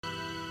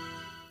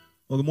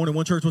Well, good morning,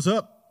 One Church. What's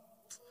up?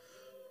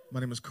 My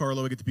name is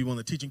Carlo. I get to be one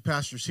of the teaching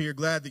pastors here.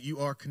 Glad that you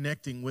are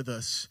connecting with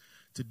us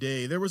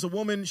today. There was a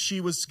woman,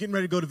 she was getting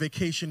ready to go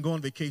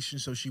on vacation,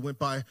 so she went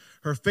by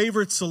her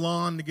favorite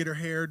salon to get her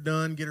hair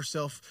done, get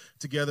herself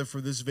together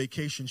for this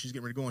vacation she's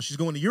getting ready to go on. She's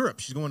going to Europe.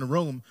 She's going to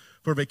Rome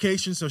for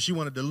vacation, so she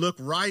wanted to look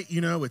right.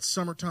 You know, it's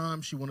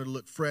summertime. She wanted to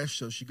look fresh,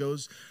 so she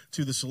goes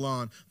to the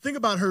salon. The thing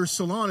about her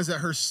salon is that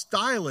her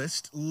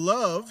stylist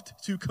loved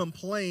to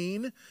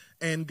complain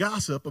and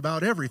gossip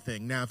about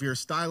everything. Now, if you're a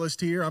stylist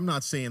here, I'm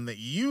not saying that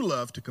you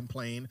love to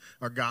complain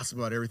or gossip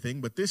about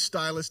everything, but this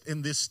stylist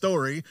in this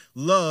story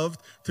loved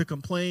to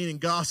complain and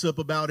gossip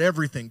about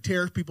everything,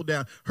 tear people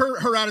down.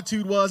 Her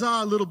attitude was,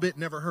 a little bit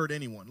never hurt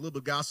anyone. A little bit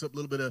of gossip, a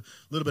little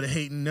bit of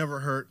hating never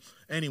hurt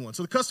anyone.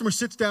 So the customer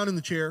sits down in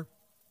the chair.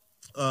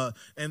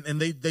 And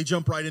they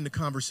jump right into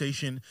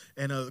conversation,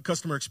 and the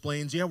customer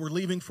explains, we're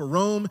leaving for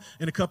Rome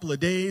in a couple of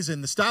days,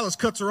 and the stylist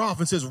cuts her off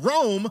and says,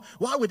 Rome?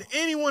 Why would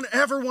anyone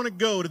ever want to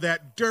go to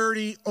that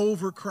dirty,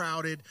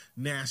 overcrowded,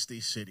 nasty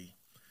city?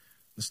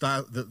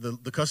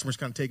 The customer's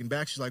kind of taken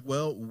back. She's like,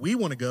 well, we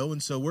want to go,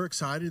 and so we're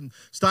excited. And the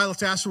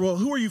stylist asks her, well,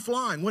 who are you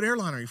flying? What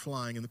airline are you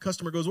flying? And the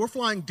customer goes, we're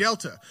flying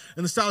Delta.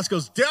 And the stylist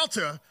goes,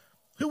 Delta?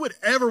 Who would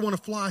ever want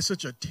to fly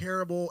such a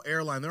terrible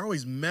airline? They're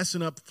always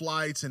messing up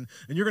flights, and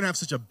you're going to have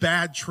such a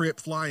bad trip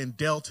flying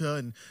Delta.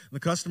 And the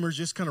customer's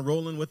just kind of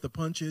rolling with the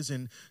punches.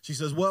 And she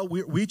says, well,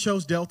 we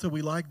chose Delta.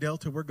 We like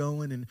Delta. We're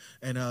going, and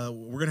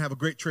we're going to have a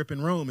great trip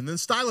in Rome. And then the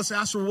stylist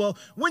asks her, well,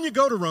 when you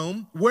go to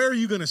Rome, where are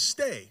you going to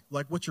stay?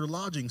 Like, what's your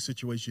lodging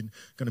situation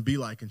going to be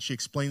like? And she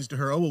explains to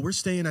her, well, we're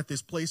staying at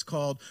this place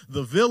called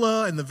the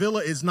Villa, and the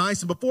Villa is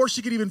nice. And before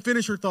she could even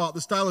finish her thought,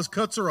 the stylist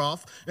cuts her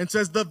off and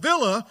says, the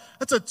Villa?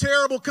 That's a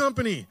terrible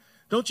company.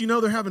 Don't you know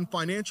they're having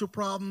financial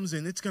problems,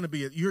 and it's going to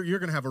be you're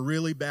going to have a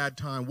really bad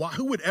time?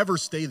 Who would ever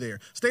stay there?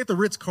 Stay at the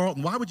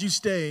Ritz-Carlton. Why would you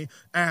stay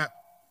at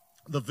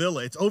the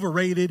Villa? It's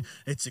overrated.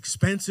 It's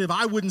expensive.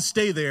 I wouldn't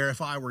stay there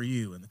if I were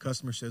you. And the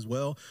customer says,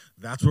 well,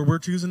 that's where we're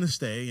choosing to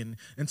stay.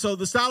 And so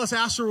the stylist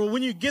asks her, well,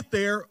 when you get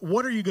there,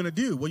 what are you going to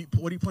do? What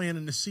are you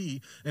planning to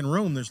see in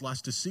Rome? There's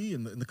lots to see.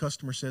 And the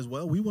customer says,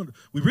 well, we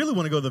really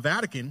want to go to the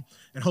Vatican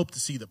and hope to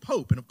see the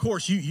Pope. And of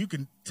course, you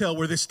can tell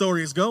where this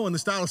story is going. The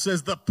stylist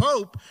says, the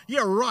Pope?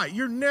 Yeah, right.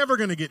 You're never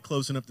going to get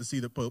close enough to see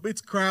the Pope.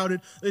 It's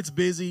crowded. It's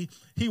busy.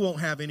 He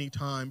won't have any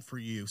time for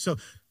you. So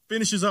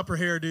finishes up her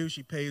hairdo,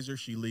 she pays her,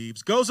 she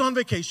leaves, goes on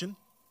vacation,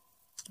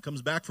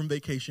 comes back from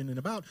vacation, and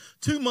about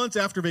 2 months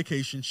after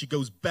vacation, she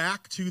goes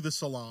back to the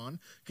salon,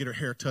 get her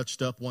hair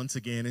touched up once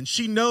again, and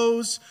she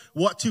knows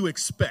what to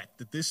expect,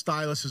 that this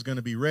stylist is going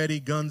to be ready,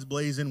 guns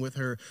blazing with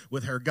her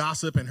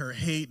gossip and her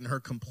hate and her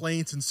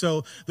complaints. And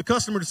so the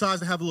customer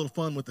decides to have a little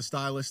fun with the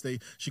stylist.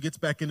 She gets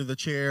back into the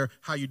chair.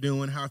 How you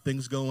doing? How are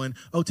things going?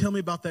 Oh, tell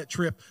me about that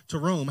trip to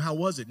Rome. How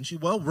was it?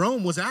 And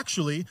Rome was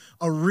actually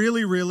a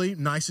really, really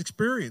nice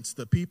experience.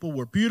 The people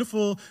were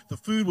beautiful. The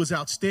food was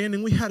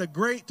outstanding. We had a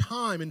great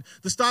time. And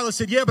the stylist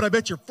said, yeah, but I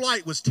bet your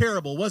flight was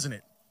terrible, wasn't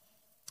it?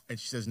 And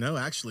she says, no,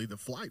 actually, the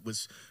flight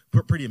was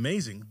pretty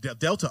amazing.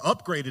 Delta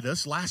upgraded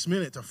us last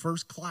minute to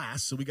first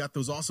class, so we got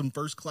those awesome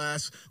first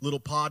class little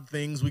pod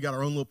things. We got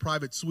our own little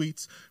private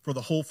suites for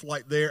the whole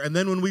flight there. And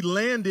then when we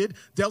landed,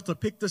 Delta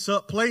picked us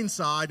up plane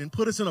side and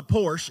put us in a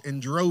Porsche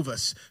and drove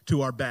us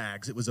to our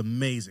bags. It was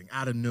amazing,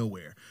 out of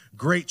nowhere.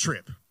 Great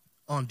trip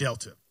on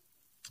Delta.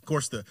 Of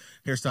course, the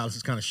hairstylist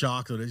is kind of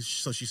shocked,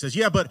 so she says,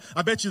 yeah, but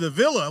I bet you the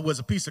Villa was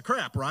a piece of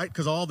crap, right?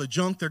 Because all the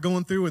junk they're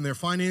going through and their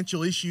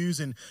financial issues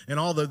and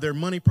all their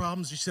money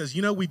problems. She says,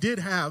 we did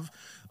have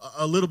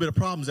a little bit of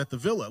problems at the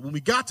Villa. When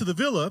we got to the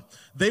Villa,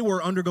 they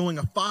were undergoing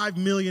a $5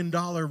 million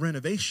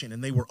renovation,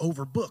 and they were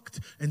overbooked.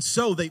 And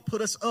so they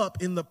put us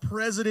up in the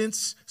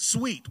president's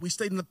suite. We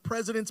stayed in the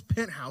president's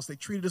penthouse. They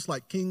treated us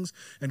like kings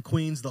and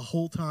queens the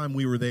whole time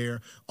we were there,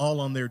 all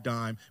on their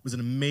dime. It was an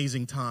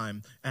amazing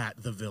time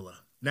at the Villa.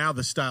 Now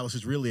the stylist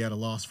is really at a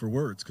loss for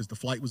words because the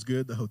flight was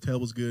good, the hotel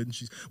was good, and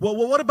she's, well,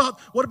 what about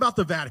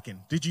the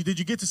Vatican? Did you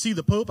get to see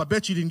the Pope? I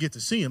bet you didn't get to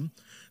see him.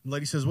 And the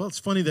lady says, well, it's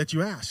funny that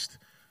you asked.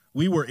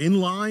 We were in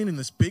line in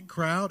this big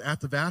crowd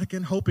at the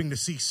Vatican hoping to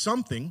see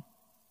something,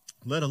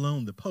 let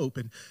alone the Pope.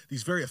 And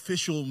these very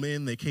official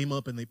men, they came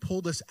up and they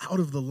pulled us out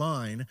of the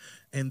line,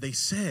 and they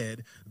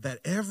said that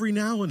every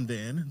now and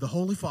then, the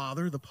Holy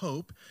Father, the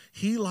Pope,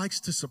 he likes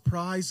to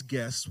surprise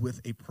guests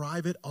with a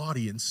private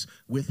audience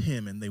with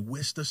him. And they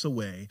whisked us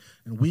away,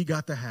 and we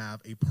got to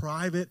have a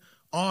private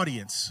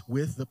audience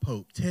with the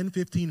Pope. 10,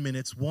 15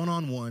 minutes,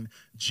 one-on-one,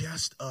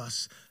 just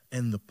us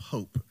and the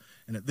Pope.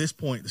 And at this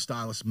point, the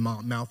stylist's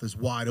mouth is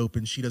wide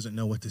open. She doesn't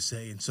know what to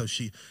say. And so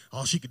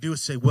all she could do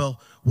is say, well,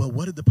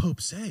 what did the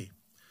Pope say?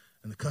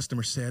 And the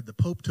customer said, the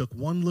Pope took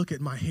one look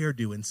at my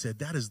hairdo and said,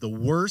 that is the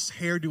worst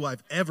hairdo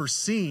I've ever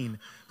seen.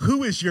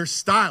 Who is your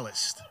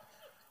stylist?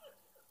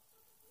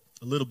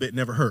 A little bit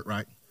never hurt,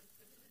 right?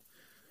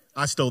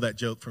 I stole that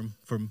joke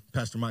from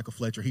Pastor Michael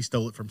Fletcher. He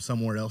stole it from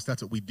somewhere else.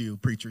 That's what we do,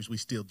 preachers. We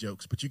steal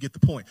jokes. But you get the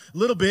point. A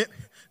little bit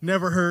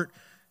never hurt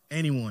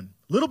anyone.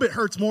 A little bit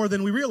hurts more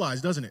than we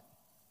realize, doesn't it?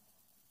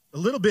 A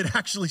little bit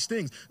actually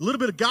stings. A little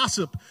bit of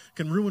gossip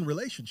can ruin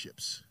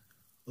relationships.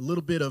 A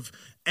little bit of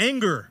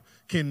anger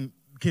can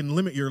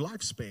limit your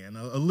lifespan.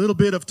 A little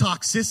bit of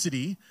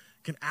toxicity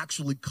can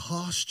actually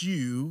cost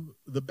you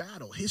the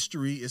battle.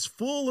 History is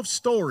full of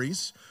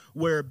stories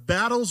where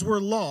battles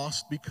were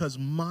lost because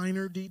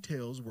minor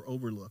details were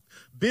overlooked.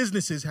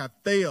 Businesses have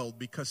failed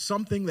because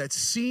something that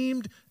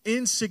seemed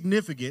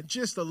insignificant,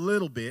 just a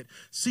little bit,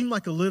 seemed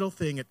like a little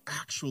thing, it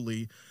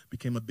actually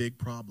became a big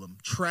problem.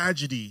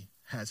 Tragedy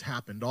has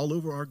happened all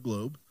over our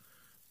globe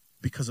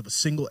because of a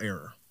single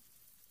error.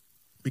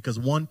 Because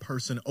one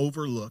person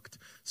overlooked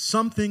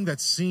something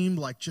that seemed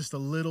like just a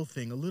little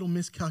thing, a little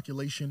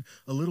miscalculation,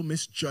 a little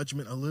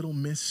misjudgment, a little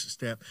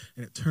misstep,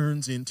 and it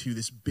turns into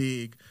this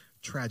big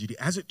tragedy.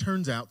 As it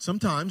turns out,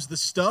 sometimes the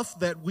stuff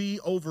that we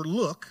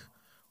overlook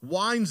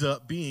winds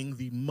up being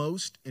the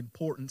most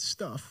important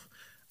stuff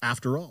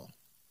after all.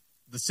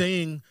 The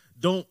saying,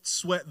 "Don't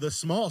sweat the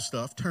small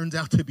stuff," turns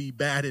out to be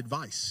bad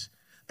advice,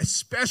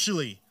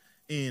 especially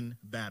in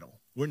battle.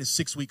 We're in a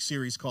 6-week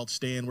series called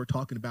Stand. We're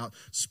talking about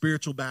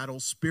spiritual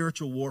battles,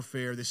 spiritual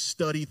warfare, this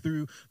study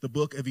through the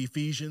book of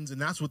Ephesians.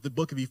 And that's what the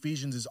book of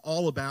Ephesians is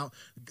all about,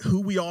 who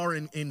we are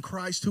in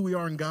Christ, who we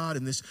are in God,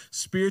 and this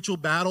spiritual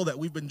battle that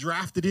we've been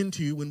drafted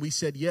into when we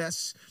said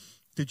yes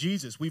to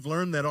Jesus. We've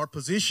learned that our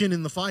position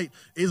in the fight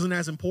isn't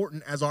as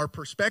important as our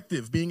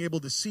perspective, being able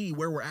to see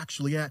where we're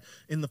actually at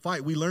in the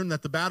fight. We learned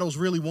that the battle's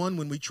really won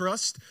when we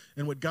trust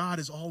in what God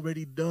has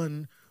already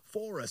done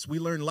for us. We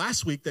learned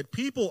last week that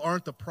people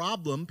aren't the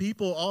problem.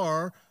 People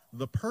are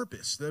the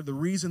purpose. They're the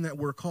reason that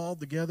we're called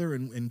together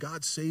and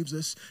God saves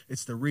us.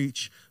 It's to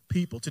reach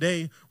people.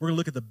 Today, we're going to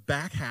look at the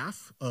back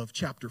half of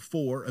chapter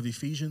 4 of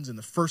Ephesians and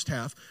the first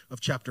half of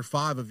chapter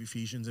 5 of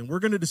Ephesians. And we're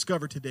going to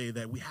discover today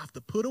that we have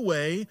to put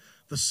away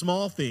the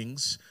small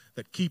things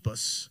that keep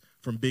us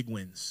from big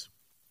wins.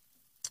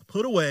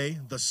 Put away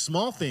the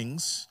small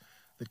things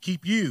that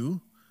keep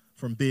you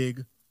from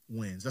big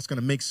wins. That's going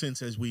to make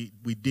sense as we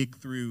dig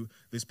through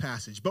this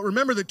passage. But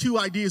remember the two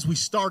ideas we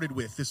started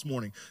with this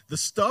morning. The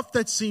stuff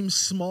that seems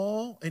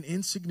small and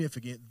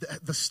insignificant,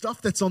 the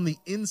stuff that's on the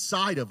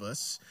inside of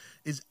us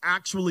is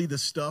actually the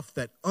stuff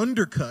that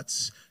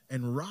undercuts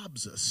and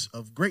robs us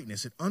of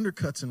greatness. It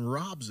undercuts and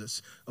robs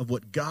us of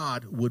what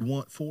God would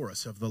want for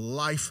us, of the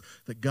life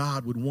that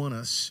God would want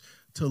us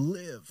to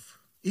live.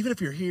 Even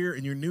if you're here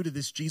and you're new to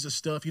this Jesus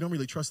stuff, you don't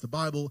really trust the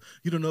Bible,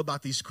 you don't know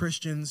about these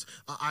Christians,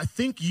 I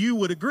think you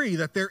would agree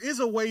that there is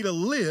a way to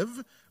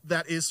live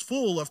that is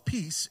full of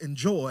peace and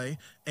joy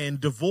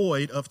and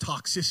devoid of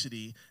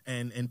toxicity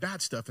and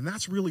bad stuff. And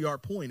that's really our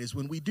point, is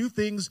when we do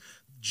things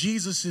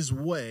Jesus'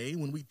 way,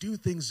 when we do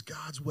things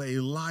God's way,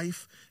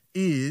 life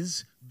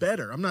is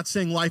better. I'm not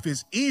saying life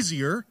is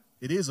easier.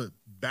 It is a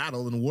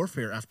battle and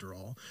warfare after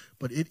all,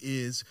 but it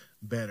is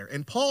better.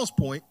 And Paul's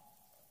point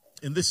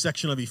in this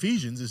section of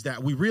Ephesians is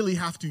that we really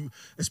have to,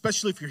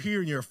 especially if you're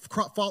here and you're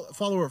a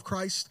follower of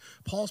Christ,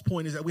 Paul's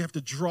point is that we have to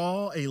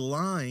draw a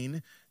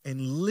line and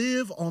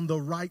live on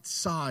the right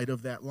side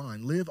of that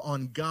line, live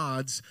on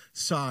God's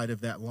side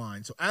of that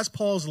line. So as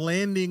Paul's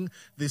landing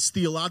this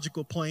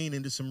theological plane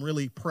into some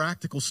really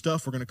practical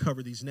stuff, we're going to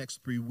cover these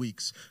next 3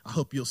 weeks. I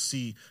hope you'll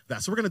see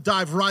that. So we're going to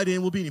dive right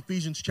in. We'll be in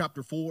Ephesians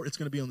chapter 4. It's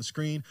going to be on the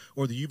screen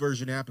or the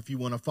YouVersion app if you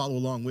want to follow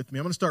along with me.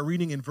 I'm going to start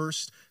reading in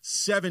verse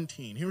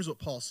 17. Here's what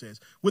Paul says.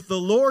 With the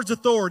Lord's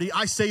authority,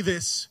 I say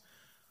this: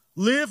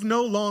 live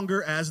no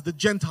longer as the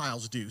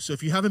Gentiles do. So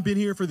if you haven't been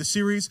here for the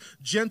series,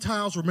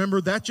 Gentiles,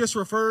 remember, that just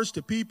refers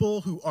to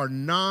people who are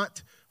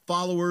not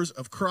followers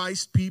of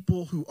Christ,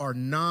 people who are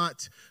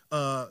not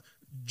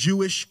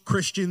Jewish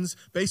Christians.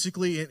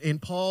 Basically, in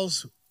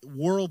Paul's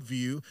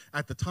worldview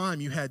at the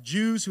time, you had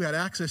Jews who had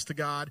access to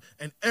God,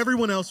 and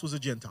everyone else was a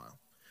Gentile.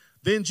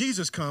 Then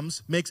Jesus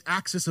comes, makes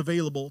access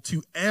available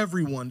to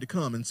everyone to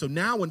come. And so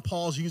now when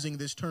Paul's using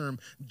this term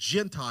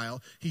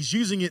Gentile, he's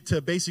using it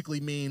to basically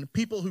mean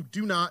people who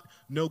do not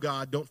know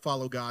God, don't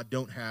follow God,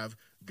 don't have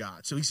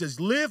God. So he says,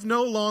 live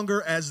no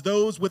longer as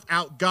those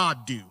without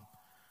God do,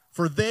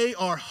 for they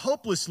are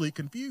hopelessly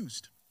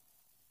confused.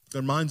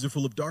 Their minds are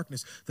full of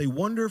darkness. They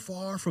wander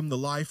far from the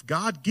life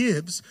God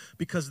gives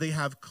because they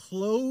have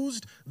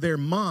closed their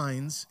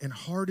minds and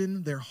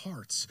hardened their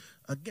hearts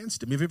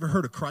against him. Have you ever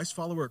heard a Christ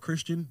follower, a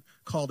Christian,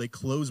 called a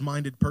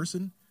closed-minded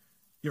person?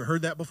 You ever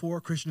heard that before?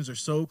 Christians are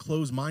so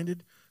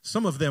closed-minded.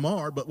 Some of them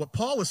are, but what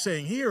Paul is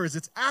saying here is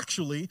it's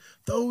actually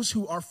those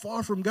who are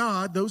far from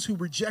God, those who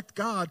reject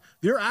God,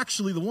 they're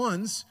actually the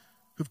ones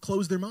who've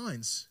closed their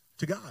minds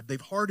to God.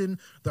 They've hardened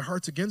their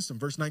hearts against him.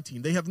 Verse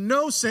 19, they have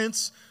no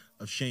sense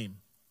of shame.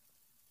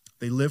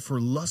 They live for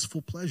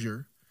lustful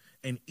pleasure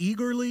and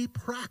eagerly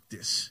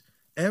practice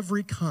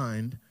every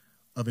kind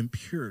of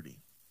impurity.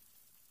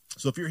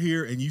 So if you're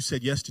here and you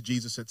said yes to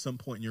Jesus at some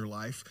point in your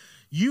life,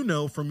 you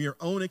know from your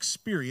own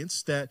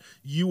experience that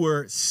you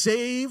were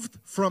saved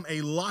from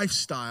a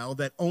lifestyle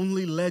that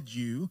only led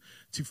you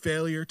to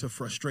failure, to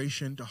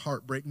frustration, to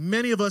heartbreak.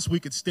 Many of us,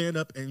 we could stand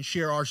up and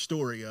share our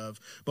story of,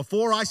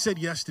 before I said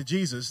yes to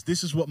Jesus,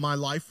 this is what my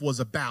life was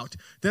about.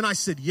 Then I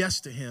said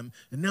yes to him,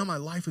 and now my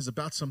life is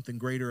about something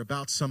greater,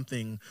 about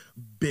something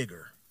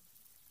bigger.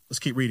 Let's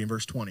keep reading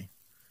verse 20.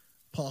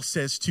 Paul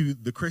says to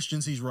the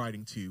Christians he's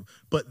writing to.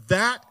 But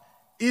that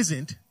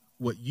isn't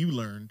what you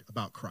learned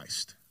about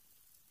Christ.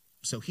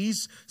 So he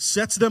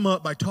sets them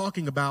up by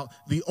talking about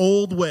the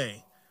old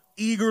way,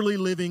 eagerly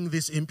living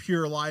this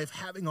impure life,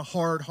 having a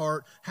hard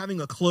heart,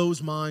 having a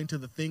closed mind to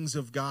the things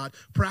of God,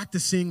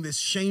 practicing this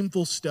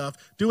shameful stuff,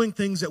 doing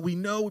things that we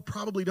know we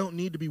probably don't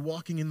need to be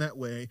walking in that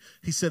way.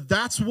 He said,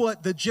 that's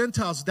what the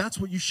Gentiles, that's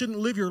what you shouldn't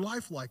live your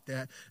life like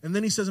that. And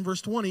then he says in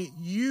verse 20,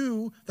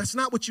 that's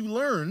not what you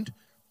learned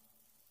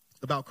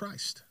about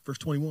Christ. Verse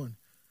 21,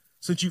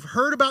 since you've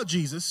heard about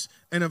Jesus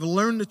and have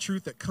learned the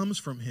truth that comes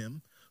from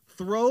him,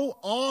 throw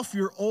off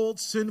your old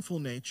sinful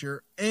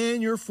nature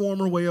and your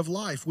former way of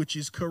life, which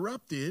is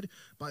corrupted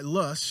by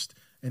lust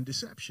and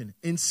deception.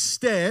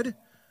 Instead,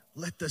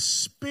 let the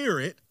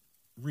Spirit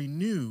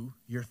renew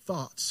your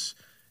thoughts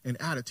and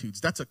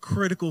attitudes. That's a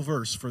critical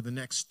verse for the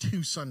next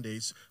 2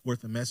 Sundays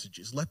worth of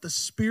messages. Let the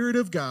Spirit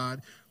of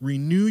God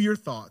renew your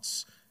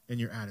thoughts and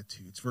your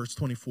attitudes. Verse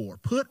 24,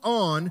 put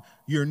on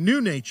your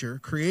new nature,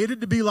 created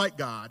to be like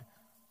God,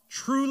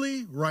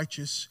 truly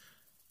righteous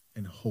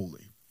and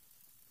holy.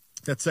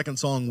 That second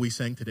song we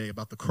sang today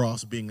about the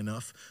cross being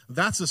enough,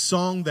 that's a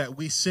song that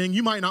we sing.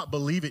 You might not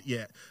believe it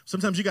yet.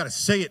 Sometimes you got to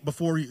say it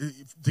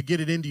to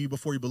get it into you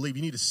before you believe.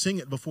 You need to sing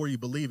it before you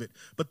believe it.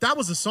 But that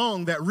was a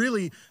song that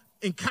really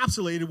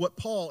encapsulated what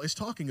Paul is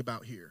talking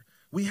about here.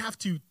 We have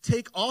to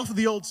take off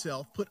the old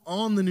self, put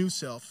on the new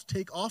self,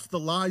 take off the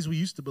lies we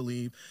used to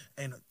believe,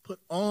 and put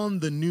on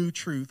the new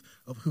truth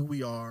of who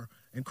we are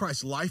in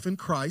Christ. Life in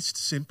Christ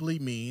simply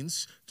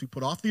means to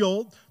put off the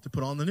old, to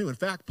put on the new. In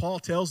fact, Paul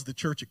tells the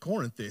church at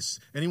Corinth this: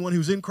 anyone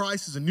who's in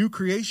Christ is a new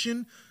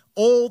creation.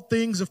 Old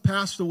things have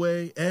passed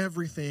away.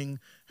 Everything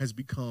has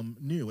become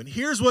new. And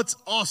here's what's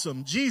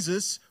awesome.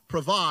 Jesus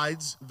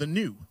provides the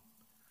new.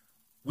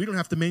 We don't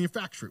have to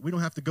manufacture it. We don't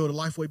have to go to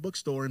Lifeway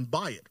bookstore and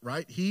buy it,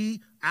 right?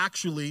 He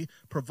actually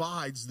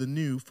provides the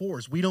new for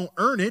us. We don't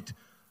earn it,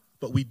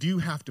 but we do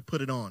have to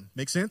put it on.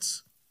 Make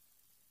sense?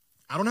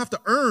 I don't have to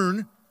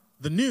earn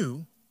the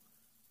new.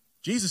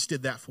 Jesus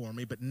did that for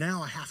me, but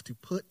now I have to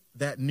put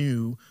that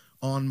new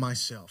on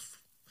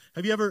myself.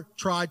 Have you ever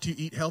tried to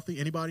eat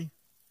healthy? Anybody?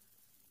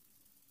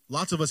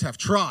 Lots of us have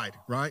tried,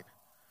 right?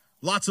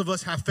 Lots of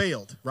us have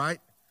failed, right?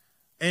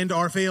 And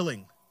are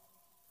failing,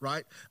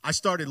 right? I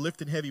started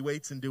lifting heavy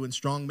weights and doing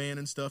strongman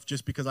and stuff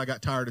just because I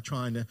got tired of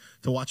trying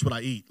to watch what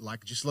I eat.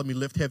 Like, just let me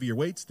lift heavier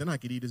weights, then I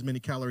could eat as many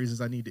calories as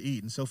I need to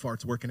eat. And so far,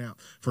 it's working out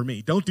for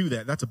me. Don't do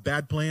that. That's a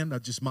bad plan.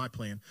 That's just my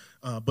plan.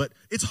 But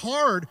it's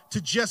hard to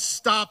just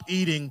stop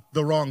eating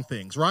the wrong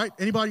things, right?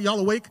 Anybody, y'all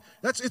awake?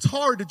 It's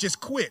hard to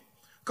just quit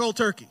cold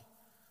turkey.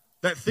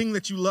 That thing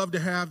that you love to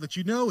have that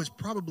you know is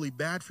probably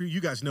bad for you.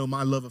 You guys know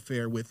my love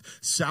affair with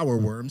sour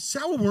worms.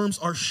 Sour worms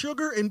are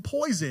sugar and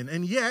poison,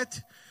 and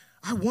yet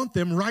I want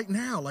them right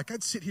now. Like,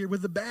 I'd sit here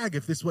with a bag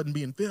if this wasn't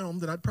being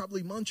filmed, and I'd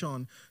probably munch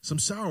on some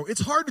sour.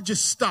 It's hard to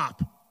just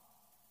stop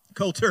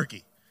cold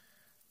turkey.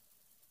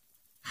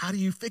 How do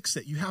you fix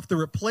it? You have to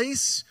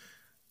replace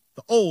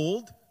the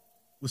old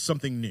with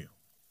something new,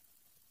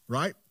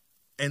 right?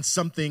 And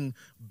something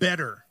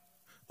better,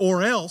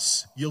 or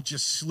else you'll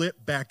just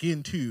slip back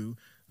into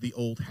the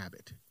old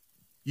habit.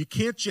 You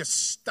can't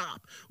just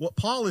stop. What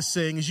Paul is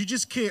saying is you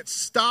just can't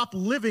stop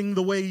living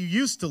the way you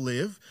used to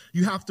live.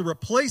 You have to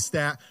replace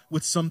that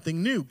with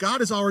something new. God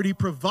has already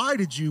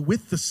provided you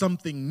with the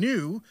something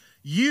new.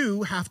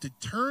 You have to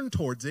turn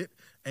towards it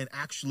and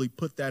actually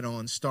put that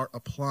on, start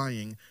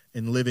applying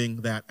and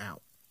living that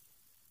out.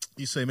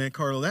 You say, man,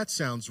 Carlo, that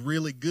sounds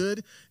really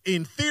good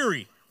in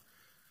theory.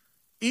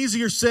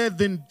 Easier said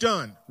than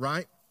done,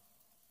 right?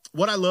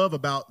 What I love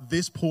about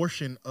this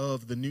portion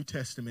of the New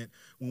Testament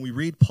when we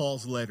read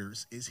Paul's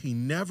letters is he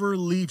never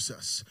leaves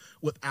us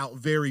without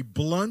very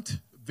blunt,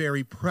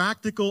 very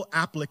practical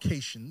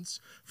applications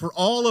for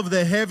all of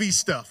the heavy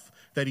stuff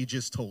that he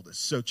just told us.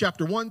 So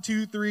chapter 1,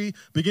 2, 3,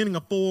 beginning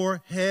of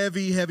 4,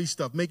 heavy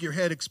stuff. Make your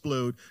head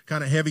explode,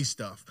 kind of heavy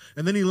stuff.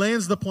 And then he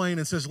lands the plane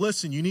and says,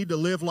 listen, you need to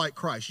live like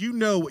Christ. You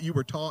know what you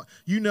were taught.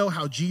 You know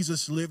how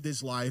Jesus lived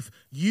his life.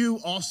 You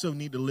also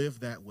need to live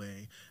that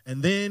way.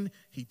 And then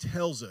he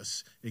tells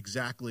us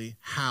exactly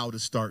how to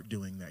start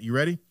doing that. You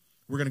ready?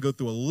 We're going to go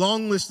through a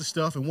long list of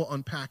stuff, and we'll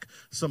unpack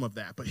some of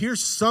that. But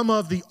here's some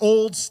of the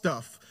old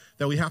stuff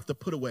that we have to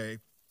put away,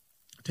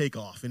 take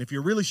off. And if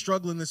you're really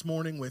struggling this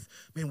morning with,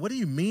 man, what do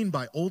you mean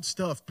by old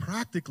stuff?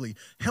 Practically,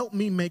 help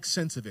me make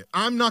sense of it.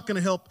 I'm not going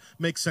to help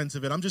make sense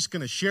of it. I'm just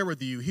going to share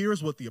with you.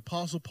 Here's what the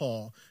Apostle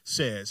Paul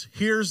says.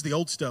 Here's the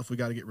old stuff we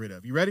got to get rid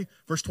of. You ready?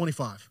 Verse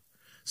 25.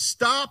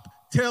 Stop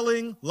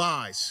telling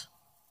lies.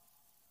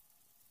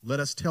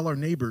 Let us tell our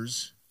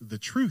neighbors the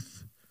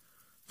truth,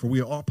 for we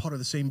are all part of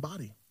the same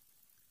body.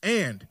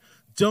 And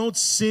don't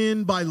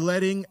sin by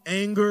letting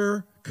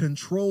anger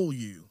control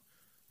you.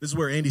 This is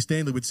where Andy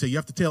Stanley would say, you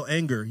have to tell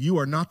anger, you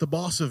are not the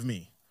boss of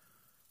me.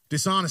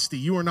 Dishonesty,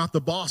 you are not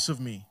the boss of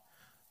me.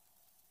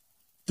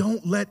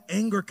 Don't let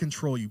anger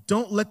control you.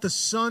 Don't let the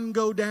sun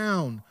go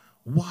down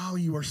while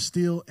you are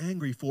still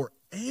angry, for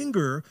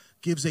Anger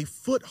gives a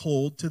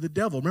foothold to the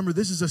devil. Remember,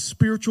 this is a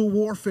spiritual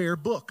warfare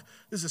book.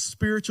 This is a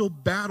spiritual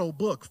battle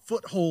book.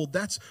 Foothold,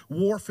 that's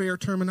warfare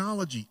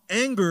terminology.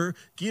 Anger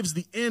gives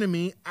the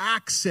enemy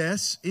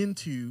access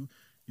into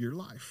your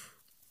life.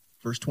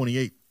 Verse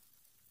 28.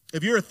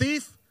 If you're a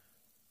thief,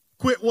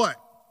 quit what?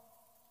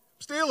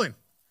 Stealing.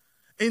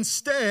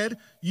 Instead,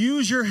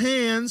 use your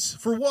hands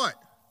for what?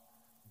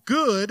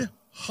 Good,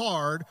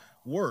 hard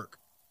work.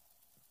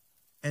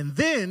 And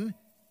then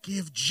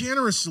give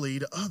generously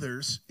to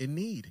others in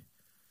need.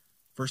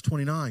 Verse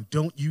 29,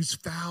 don't use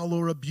foul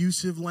or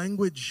abusive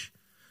language.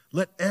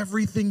 Let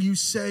everything you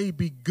say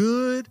be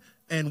good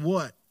and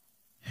what?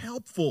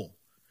 Helpful,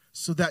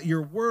 so that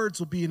your words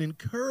will be an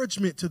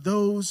encouragement to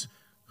those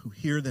who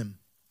hear them.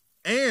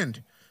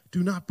 And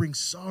do not bring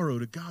sorrow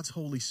to God's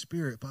Holy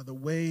Spirit by the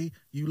way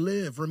you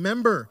live.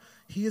 Remember,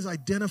 he has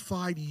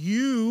identified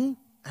you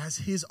as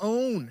his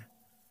own,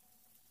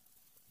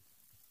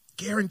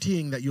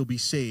 guaranteeing that you'll be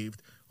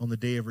saved on the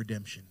day of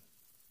redemption.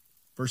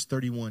 Verse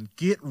 31,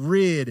 get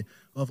rid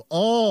of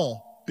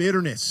all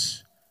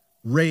bitterness,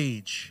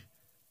 rage,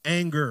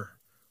 anger,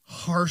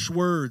 harsh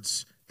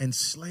words, and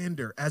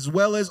slander, as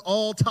well as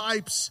all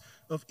types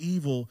of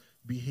evil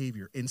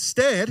behavior.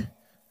 Instead,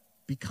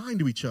 be kind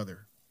to each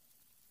other,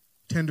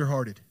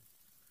 tenderhearted,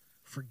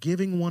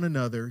 forgiving one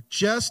another,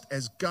 just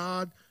as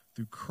God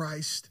through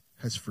Christ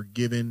has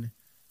forgiven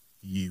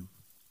you.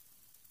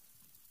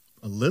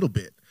 A little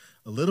bit.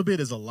 A little bit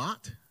is a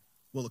lot.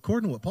 Well,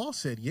 according to what Paul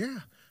said, yeah,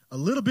 a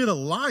little bit of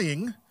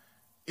lying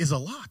is a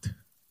lot.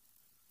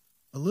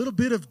 A little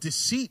bit of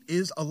deceit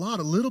is a lot.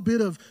 A little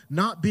bit of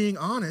not being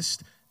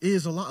honest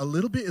is a lot. A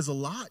little bit is a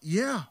lot,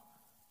 yeah.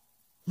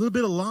 A little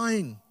bit of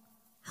lying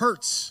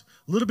hurts.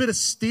 A little bit of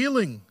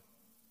stealing,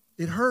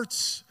 it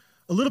hurts.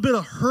 A little bit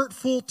of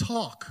hurtful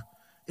talk,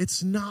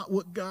 it's not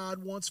what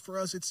God wants for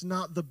us. It's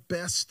not the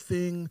best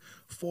thing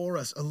for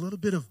us. A little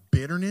bit of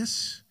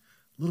bitterness,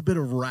 a little bit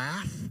of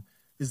wrath,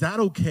 is that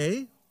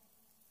okay?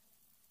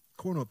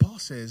 According to what Paul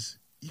says,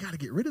 you got to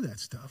get rid of that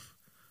stuff.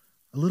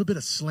 A little bit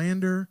of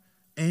slander,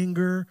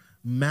 anger,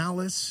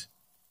 malice,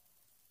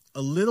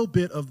 a little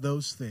bit of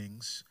those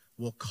things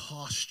will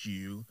cost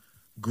you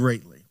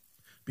greatly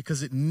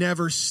because it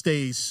never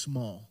stays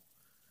small.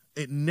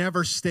 It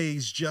never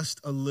stays just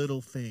a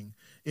little thing.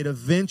 It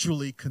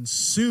eventually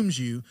consumes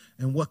you,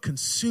 and what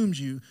consumes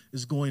you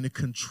is going to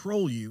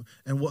control you,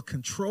 and what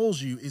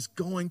controls you is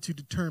going to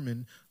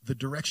determine the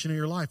direction of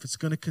your life. It's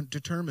going to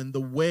determine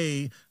the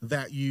way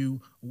that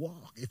you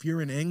walk. If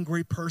you're an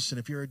angry person,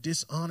 if you're a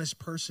dishonest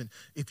person,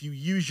 if you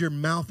use your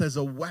mouth as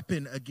a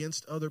weapon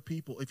against other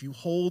people, if you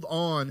hold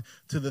on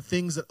to the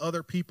things that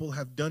other people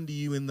have done to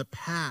you in the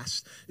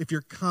past, if you're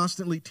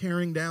constantly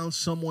tearing down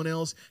someone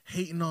else,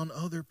 hating on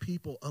other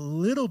people, a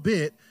little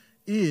bit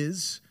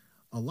is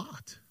a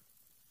lot.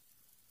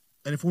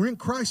 And if we're in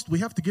Christ, we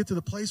have to get to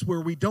the place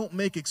where we don't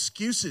make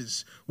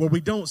excuses, where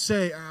we don't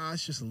say,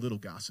 it's just a little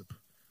gossip.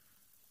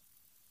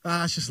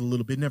 It's just a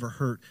little bit, never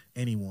hurt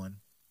anyone.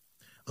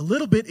 A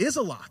little bit is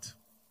a lot.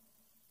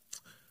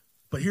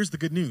 But here's the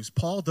good news.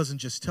 Paul doesn't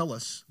just tell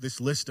us this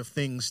list of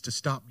things to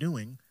stop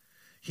doing.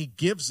 He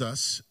gives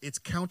us its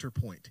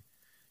counterpoint.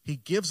 He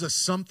gives us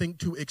something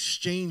to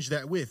exchange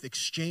that with.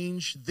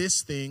 Exchange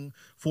this thing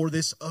for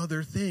this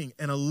other thing.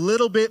 And a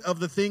little bit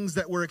of the things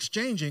that we're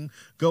exchanging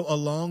go a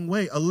long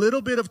way. A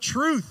little bit of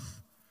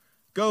truth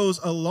goes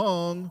a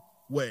long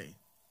way.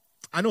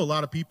 I know a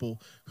lot of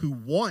people who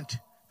want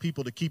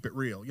people to keep it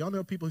real. Y'all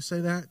know people who say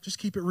that? Just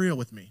keep it real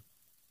with me.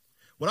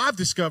 What I've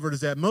discovered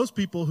is that most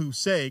people who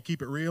say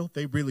keep it real,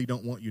 they really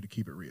don't want you to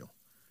keep it real.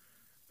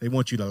 They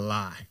want you to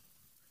lie.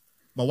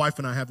 My wife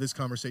and I have this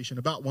conversation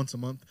about once a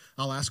month.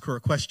 I'll ask her a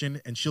question,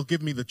 and she'll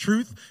give me the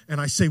truth, and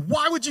I say,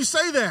 why would you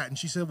say that? And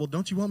she said, well,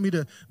 don't you want me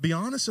to be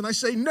honest? And I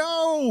say,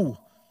 no.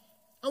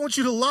 I want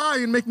you to lie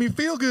and make me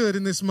feel good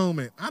in this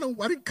moment. I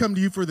didn't come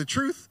to you for the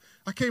truth.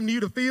 I came to you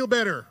to feel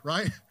better,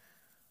 right?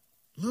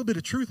 A little bit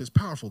of truth is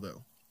powerful,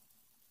 though.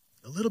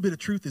 A little bit of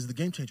truth is the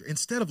game changer.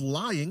 Instead of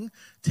lying,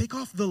 take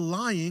off the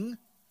lying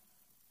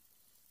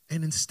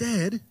and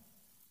instead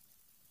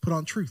put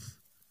on truth.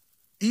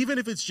 Even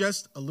if it's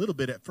just a little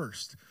bit at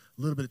first,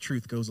 a little bit of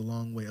truth goes a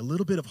long way. A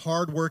little bit of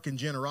hard work and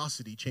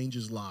generosity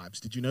changes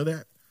lives. Did you know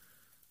that?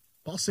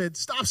 Paul said,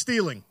 stop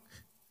stealing.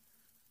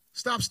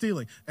 Stop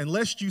stealing.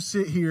 Unless you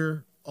sit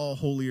here all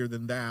holier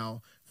than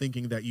thou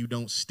thinking that you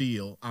don't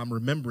steal, I'm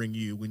remembering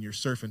you when you're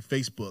surfing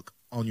Facebook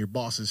on your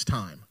boss's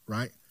time,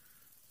 right?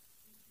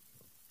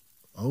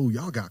 Oh,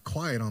 y'all got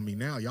quiet on me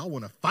now. Y'all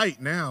want to fight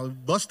now.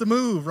 Bust a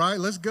move, right?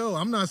 Let's go.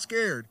 I'm not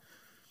scared.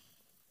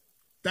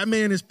 That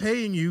man is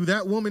paying you,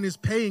 that woman is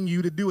paying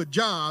you to do a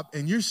job,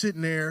 and you're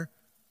sitting there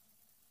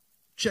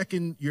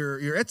checking your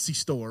Etsy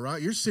store,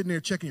 right? You're sitting there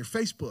checking your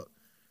Facebook.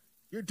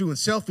 You're doing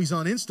selfies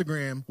on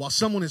Instagram while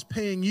someone is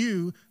paying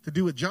you to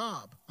do a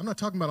job. I'm not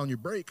talking about on your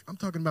break. I'm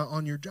talking about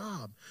on your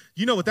job.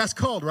 You know what that's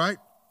called, right?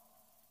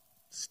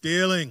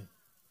 Stealing.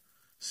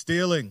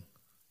 Stealing.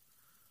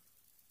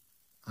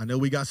 I know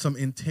we got some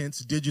intense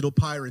digital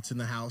pirates in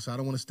the house. I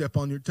don't want to step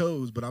on your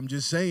toes, but I'm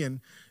just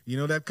saying, you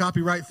know, that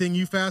copyright thing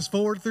you fast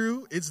forward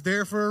through, it's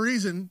there for a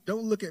reason.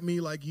 Don't look at me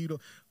like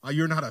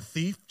you're not a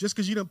thief. Just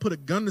because you don't put a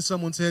gun to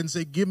someone's head and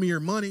say, give me your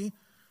money,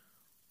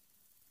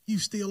 you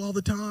steal all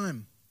the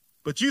time.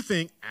 But you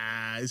think,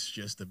 it's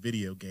just a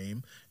video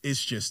game.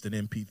 It's just an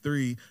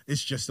MP3.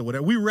 It's just a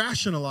whatever. We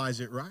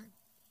rationalize it, right?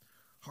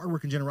 Hard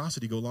work and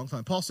generosity go a long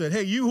time. Paul said,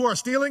 hey, you who are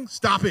stealing,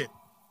 stop it.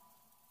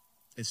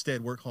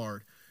 Instead, work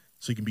hard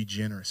so you can be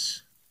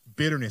generous.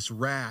 Bitterness,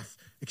 wrath,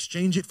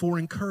 exchange it for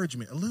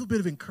encouragement. A little bit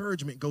of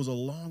encouragement goes a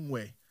long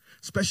way,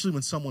 especially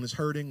when someone is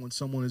hurting, when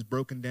someone is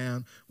broken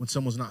down, when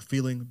someone's not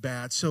feeling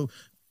bad. So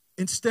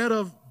instead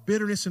of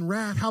bitterness and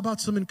wrath, how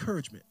about some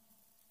encouragement?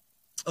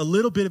 A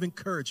little bit of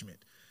encouragement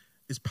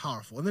is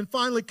powerful. And then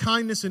finally,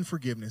 kindness and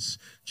forgiveness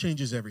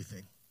changes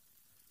everything.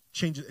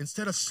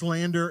 Instead of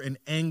slander and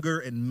anger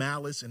and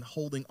malice and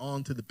holding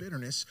on to the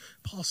bitterness,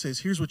 Paul says,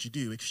 here's what you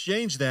do.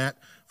 Exchange that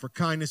for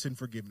kindness and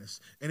forgiveness.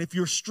 And if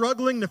you're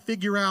struggling to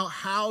figure out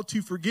how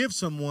to forgive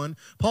someone,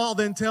 Paul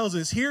then tells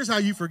us, here's how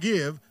you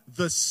forgive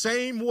the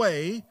same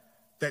way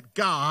that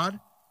God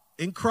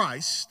in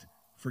Christ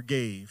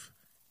forgave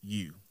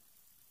you.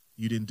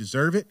 You didn't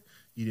deserve it.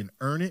 You didn't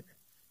earn it.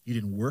 You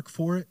didn't work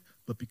for it.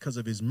 But because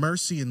of his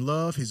mercy and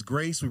love, his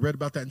grace, we read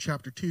about that in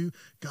chapter 2,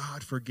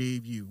 God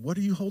forgave you. What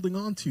are you holding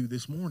on to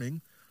this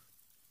morning?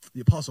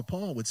 The Apostle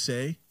Paul would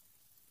say,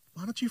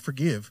 why don't you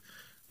forgive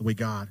the way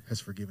God has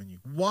forgiven you?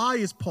 Why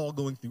is Paul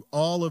going through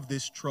all of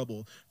this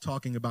trouble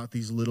talking about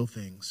these little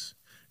things?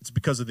 It's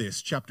because of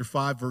this. Chapter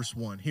 5, verse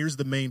 1. Here's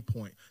the main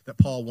point that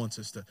Paul wants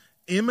us to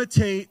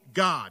imitate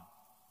God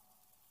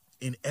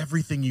in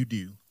everything you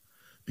do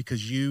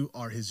because you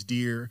are his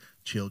dear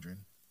children.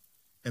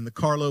 In the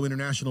Carlo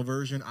International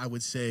Version, I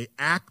would say,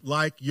 act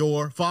like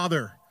your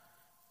father.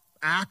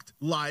 Act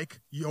like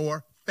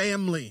your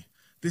family.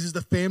 This is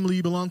the family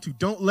you belong to.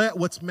 Don't let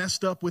what's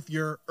messed up with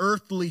your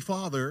earthly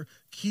father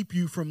keep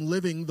you from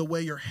living the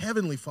way your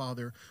heavenly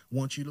father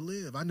wants you to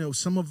live. I know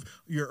some of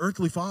your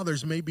earthly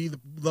fathers may be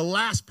the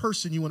last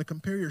person you want to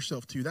compare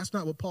yourself to. That's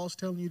not what Paul's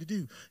telling you to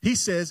do. He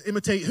says,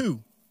 imitate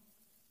who?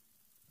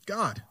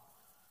 God.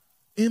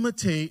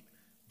 Imitate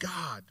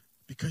God.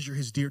 Because you're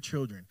his dear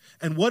children.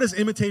 And what does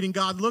imitating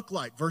God look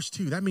like? Verse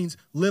 2, that means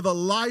live a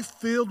life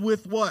filled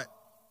with what?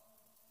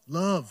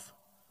 Love.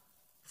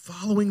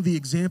 Following the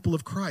example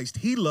of Christ.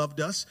 He loved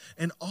us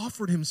and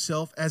offered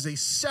himself as a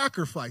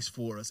sacrifice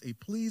for us, a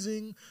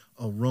pleasing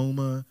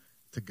aroma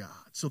to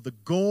God. So the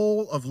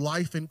goal of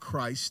life in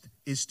Christ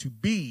is to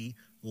be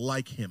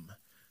like him.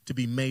 To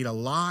be made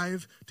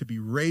alive, to be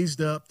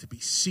raised up, to be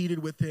seated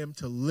with him,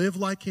 to live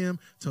like him,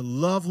 to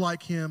love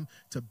like him,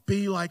 to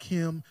be like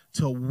him,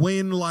 to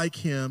win like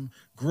him,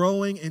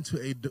 growing into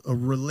a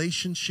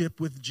relationship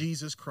with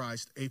Jesus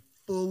Christ, a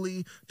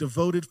fully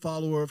devoted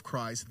follower of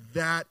Christ.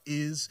 That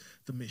is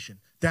the mission.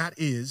 That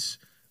is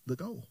the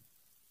goal.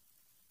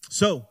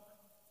 So,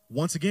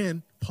 once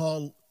again,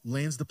 Paul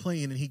lands the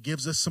plane and he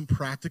gives us some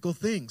practical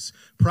things.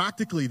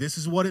 Practically, this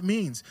is what it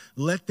means.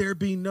 Let there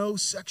be no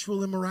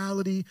sexual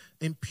immorality,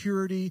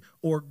 impurity,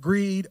 or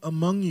greed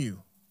among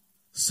you.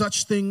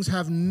 Such things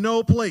have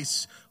no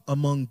place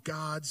among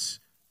God's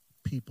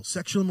people.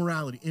 Sexual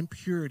immorality,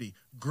 impurity,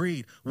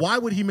 greed. Why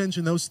would he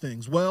mention those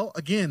things? Well,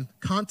 again,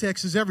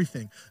 context is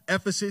everything.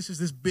 Ephesus is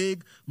this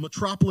big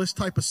metropolis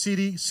type of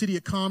city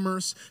of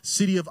commerce,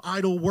 city of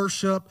idol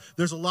worship.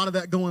 There's a lot of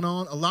that going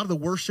on. A lot of the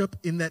worship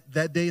in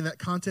that day, in that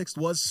context,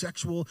 was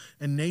sexual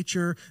in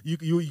nature. You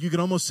could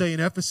almost say in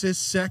Ephesus,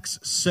 sex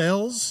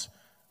sells.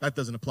 That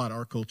doesn't apply to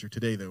our culture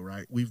today, though,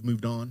 right? We've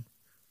moved on.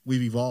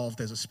 We've evolved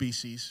as a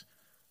species.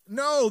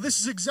 No, this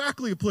is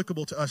exactly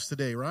applicable to us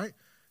today, right?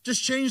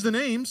 Just change the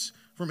names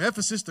from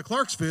Ephesus to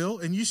Clarksville,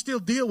 and you still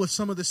deal with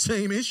some of the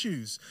same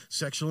issues.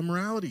 Sexual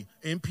immorality,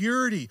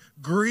 impurity,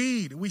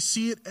 greed. We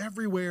see it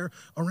everywhere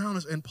around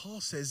us. And Paul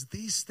says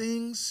these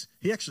things,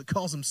 he actually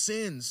calls them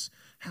sins,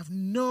 have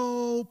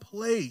no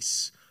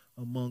place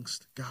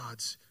amongst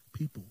God's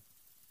people.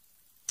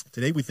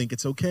 Today we think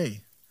it's okay.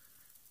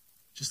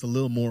 Just a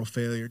little moral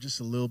failure, just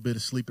a little bit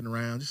of sleeping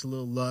around, just a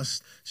little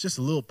lust, it's just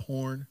a little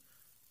porn,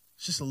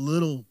 it's just a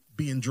little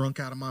being drunk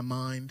out of my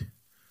mind.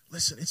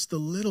 Listen, it's the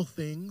little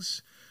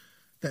things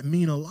that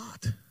mean a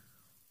lot.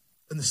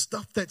 And the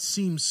stuff that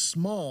seems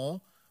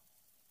small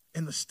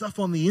and the stuff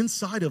on the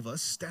inside of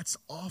us, that's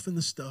often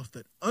the stuff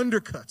that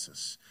undercuts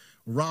us,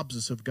 robs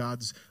us of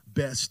God's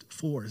best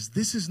for us.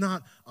 This is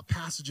not a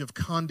passage of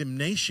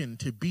condemnation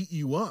to beat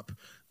you up.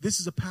 This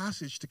is a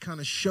passage to kind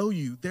of show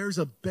you there's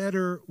a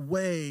better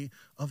way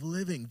of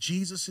living.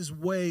 Jesus'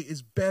 way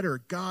is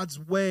better. God's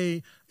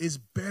way is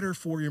better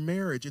for your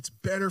marriage. It's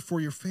better for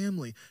your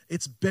family.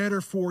 It's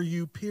better for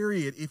you,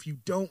 period, if you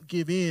don't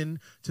give in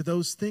to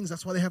those things.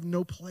 That's why they have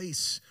no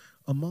place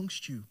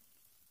amongst you.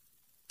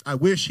 I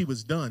wish he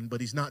was done,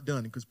 but he's not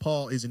done because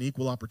Paul is an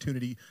equal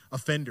opportunity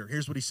offender.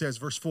 Here's what he says,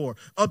 verse 4.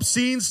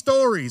 Obscene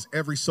stories.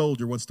 Every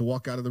soldier wants to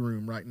walk out of the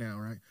room right now,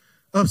 right?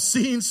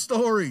 Obscene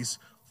stories,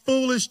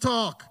 foolish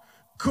talk,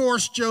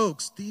 coarse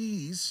jokes.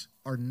 These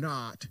are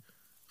not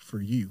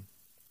for you.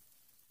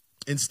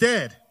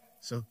 Instead,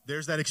 so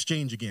there's that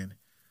exchange again.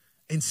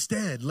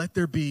 Instead, let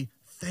there be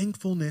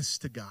thankfulness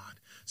to God.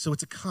 So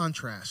it's a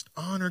contrast.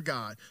 Honor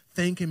God.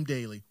 Thank him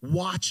daily.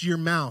 Watch your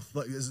mouth.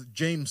 As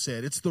James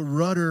said, it's the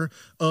rudder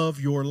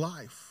of your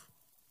life.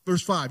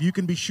 Verse 5, you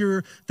can be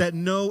sure that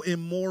no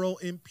immoral,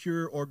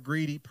 impure, or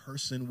greedy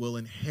person will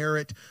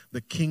inherit the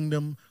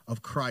kingdom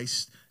of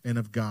Christ and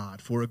of God.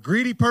 For a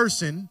greedy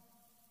person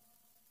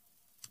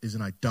is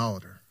an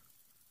idolater,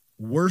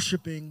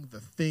 worshiping the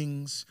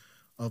things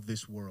of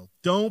this world.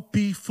 Don't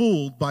be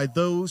fooled by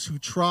those who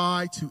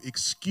try to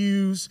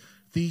excuse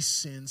these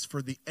sins,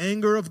 for the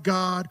anger of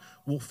God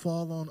will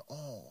fall on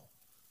all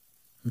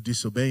who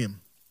disobey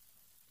him.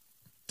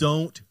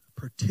 Don't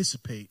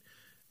participate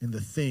in the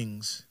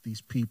things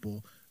these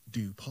people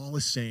do. Paul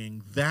is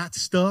saying that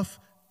stuff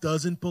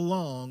doesn't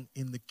belong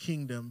in the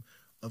kingdom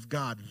of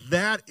God.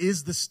 That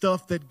is the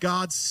stuff that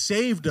God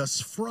saved us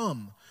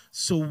from.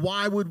 So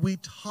why would we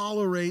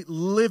tolerate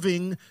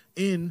living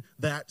in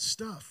that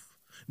stuff?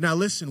 Now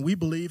listen, we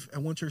believe at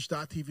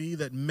onechurch.tv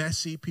that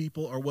messy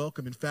people are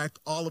welcome. In fact,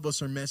 all of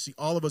us are messy.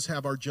 All of us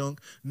have our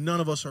junk.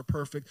 None of us are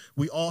perfect.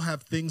 We all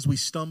have things we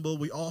stumble.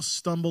 We all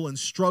stumble and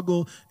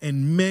struggle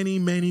in many,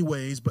 many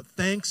ways. But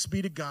thanks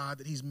be to God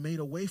that he's made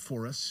a way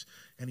for us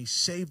and he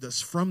saved us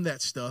from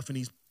that stuff, and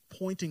he's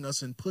pointing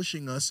us and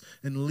pushing us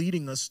and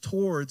leading us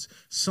towards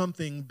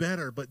something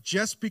better. But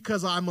just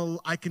because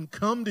I can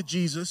come to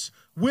Jesus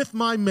with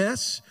my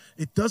mess,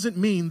 it doesn't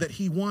mean that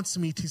he wants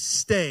me to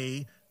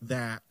stay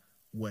that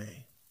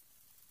way.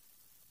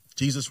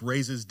 Jesus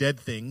raises dead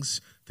things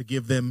to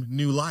give them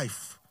new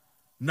life,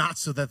 not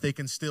so that they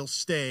can still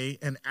stay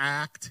and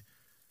act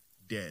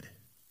dead.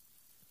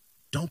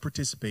 Don't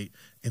participate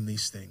in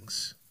these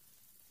things.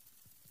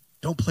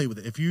 Don't play with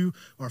it. If you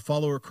are a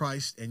follower of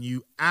Christ and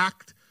you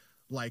act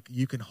like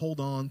you can hold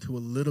on to a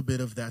little bit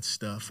of that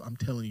stuff, I'm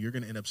telling you, you're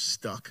going to end up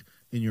stuck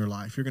in your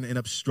life. You're going to end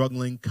up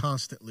struggling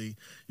constantly.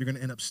 You're going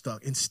to end up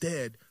stuck.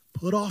 Instead,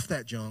 put off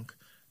that junk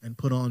and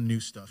put on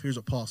new stuff. Here's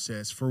what Paul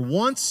says. For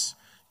once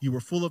you were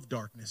full of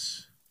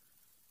darkness.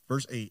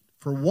 Verse 8.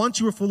 For once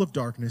you were full of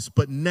darkness,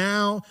 but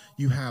now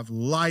you have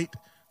light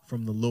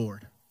from the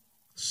Lord.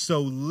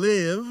 So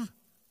live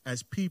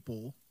as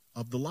people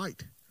of the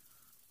light.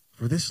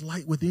 For this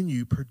light within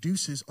you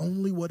produces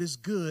only what is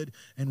good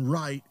and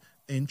right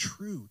and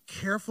true.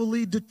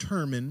 Carefully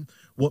determine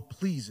what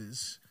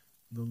pleases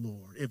the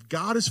Lord. If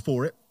God is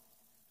for it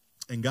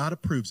and God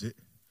approves it,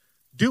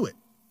 do it.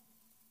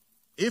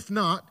 If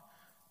not,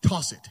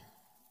 toss it,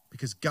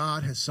 because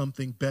God has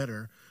something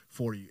better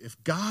for you.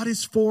 If God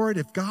is for it,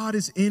 if God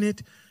is in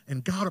it,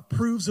 and God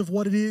approves of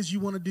what it is you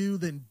want to do,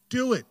 then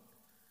do it.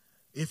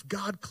 If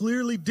God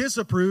clearly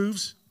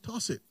disapproves,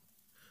 toss it,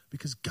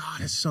 because God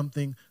has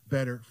something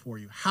better for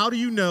you. How do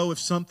you know if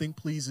something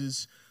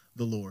pleases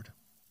the Lord?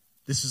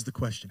 This is the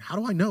question. How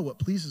do I know what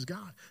pleases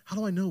God? How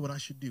do I know what I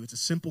should do? It's a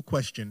simple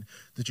question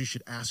that you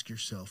should ask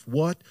yourself.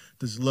 What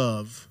does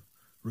love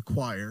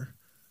require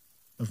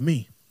of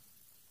me?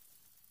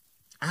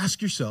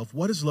 Ask yourself,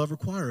 what does love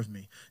require of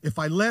me? If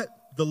I let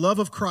the love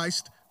of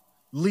Christ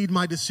lead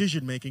my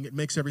decision-making, it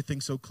makes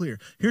everything so clear.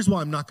 Here's why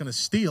I'm not going to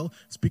steal.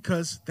 It's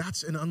because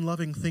that's an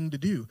unloving thing to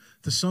do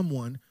to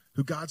someone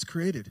who God's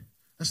created.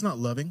 That's not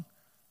loving.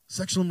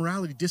 Sexual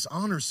immorality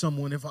dishonors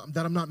someone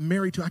that I'm not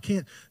married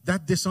to.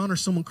 That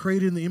dishonors someone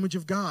created in the image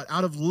of God.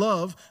 Out of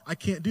love, I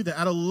can't do that.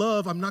 Out of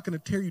love, I'm not going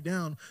to tear you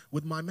down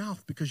with my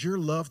mouth because you're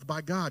loved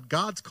by God.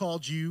 God's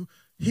called you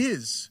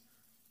his.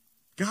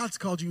 God's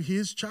called you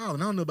his child.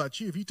 And I don't know about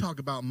you. If you talk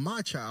about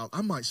my child,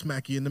 I might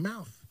smack you in the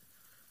mouth.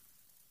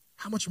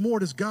 How much more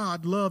does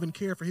God love and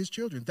care for his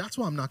children? That's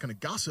why I'm not going to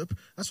gossip.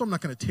 That's why I'm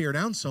not going to tear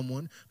down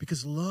someone,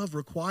 because love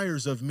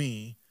requires of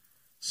me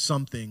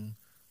something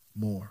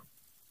more.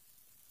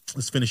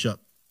 Let's finish up.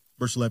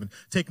 Verse 11.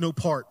 Take no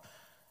part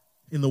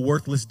in the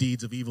worthless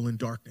deeds of evil and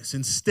darkness.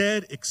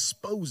 Instead,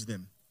 expose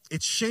them.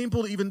 It's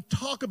shameful to even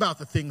talk about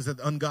the things that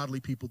ungodly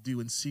people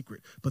do in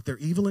secret, but their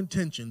evil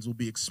intentions will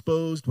be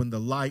exposed when the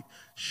light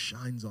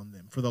shines on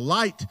them. For the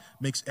light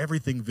makes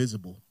everything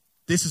visible.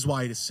 This is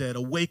why it is said,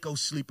 awake, O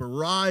sleeper,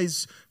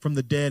 rise from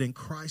the dead, and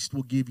Christ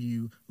will give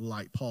you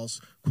light.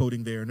 Paul's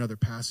quoting there another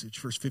passage,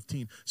 verse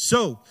 15.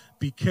 So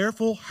be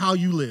careful how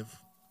you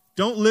live.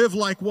 Don't live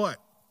like what?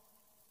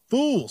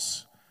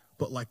 Fools,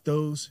 but like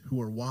those who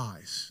are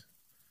wise.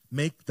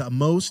 Make the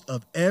most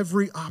of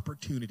every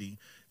opportunity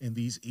in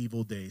these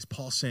evil days.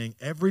 Paul's saying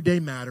every day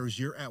matters.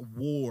 You're at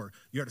war.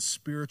 You're at a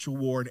spiritual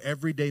war, and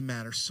every day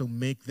matters, so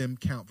make them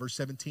count. Verse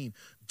 17,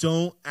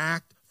 don't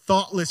act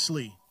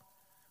thoughtlessly,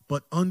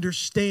 but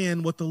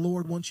understand what the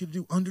Lord wants you to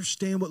do.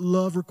 Understand what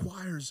love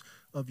requires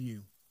of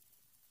you.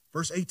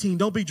 Verse 18,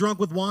 don't be drunk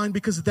with wine,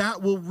 because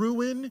that will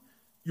ruin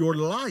your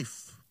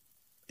life.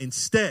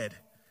 Instead,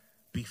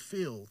 be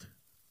filled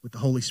with the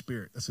Holy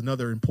Spirit. That's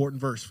another important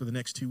verse for the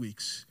next 2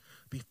 weeks.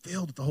 Be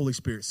filled with the Holy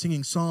Spirit,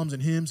 singing psalms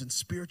and hymns and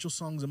spiritual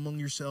songs among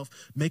yourself,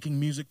 making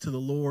music to the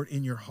Lord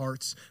in your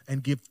hearts,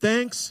 and give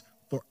thanks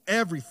for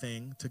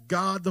everything to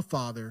God the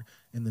Father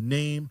in the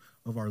name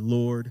of our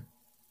Lord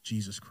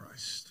Jesus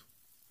Christ.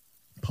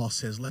 Paul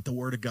says, let the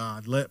word of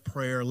God, let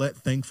prayer, let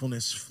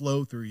thankfulness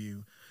flow through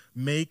you.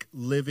 Make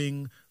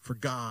living for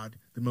God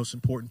the most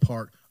important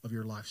part of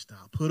your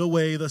lifestyle. Put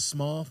away the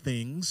small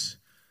things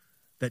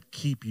that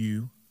keep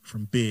you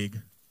from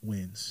big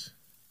wins.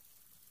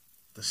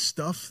 The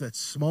stuff that's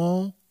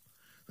small,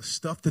 the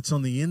stuff that's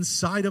on the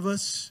inside of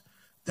us,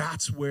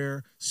 that's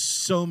where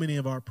so many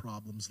of our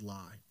problems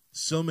lie.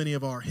 So many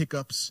of our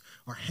hiccups,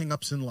 our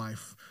hang-ups in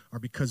life are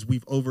because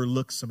we've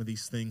overlooked some of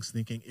these things,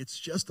 thinking it's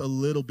just a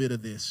little bit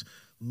of this.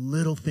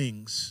 Little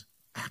things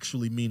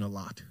actually mean a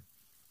lot,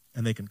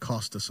 and they can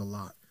cost us a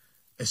lot,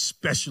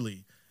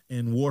 especially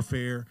in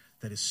warfare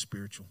that is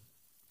spiritual.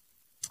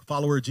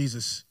 Follower of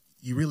Jesus,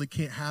 you really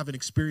can't have and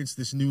experience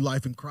this new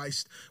life in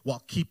Christ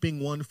while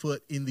keeping one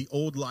foot in the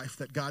old life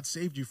that God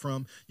saved you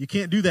from. You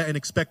can't do that and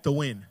expect to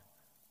win.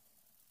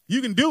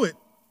 You can do it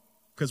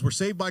because we're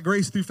saved by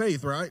grace through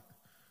faith, right?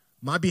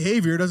 My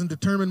behavior doesn't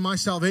determine my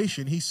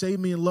salvation. He saved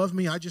me and loved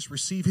me. I just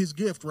receive his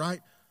gift, right?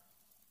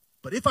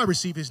 But if I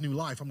receive his new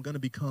life, I'm going to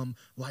become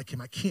like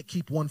him. I can't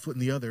keep one foot in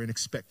the other and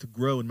expect to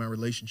grow in my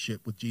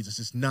relationship with Jesus.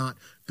 It's not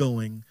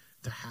going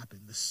to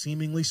happen. The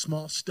seemingly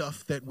small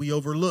stuff that we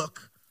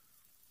overlook,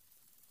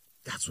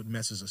 that's what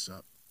messes us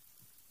up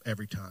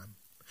every time.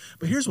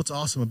 But here's what's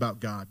awesome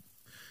about God.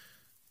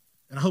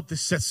 And I hope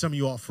this sets some of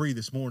you all free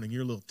this morning.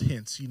 You're a little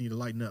tense. You need to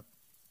lighten up.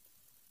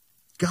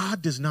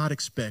 God does not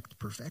expect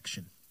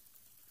perfection,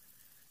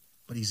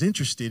 but he's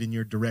interested in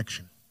your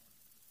direction.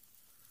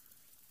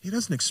 He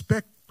doesn't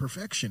expect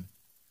perfection.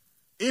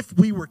 If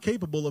we were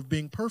capable of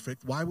being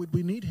perfect, why would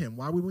we need him?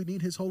 Why would we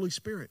need his Holy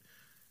Spirit?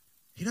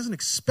 He doesn't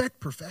expect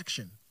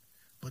perfection,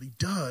 but he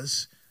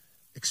does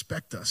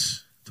expect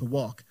us to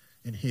walk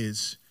in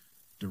his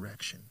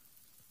direction.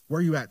 Where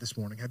are you at this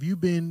morning? Have you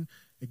been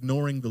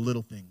ignoring the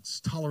little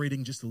things,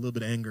 tolerating just a little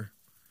bit of anger,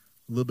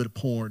 a little bit of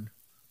porn,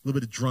 a little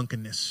bit of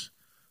drunkenness,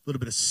 a little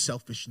bit of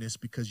selfishness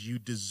because you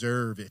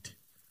deserve it?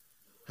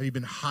 Have you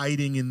been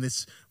hiding in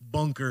this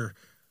bunker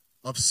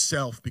of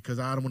self because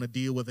I don't want to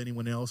deal with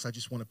anyone else? I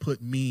just want to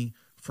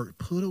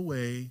put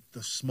away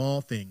the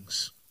small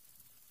things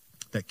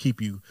that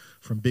keep you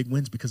from big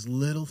wins, because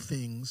little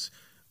things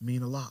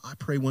mean a lot. I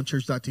pray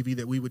onechurch.tv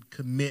that we would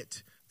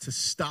commit to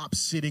stop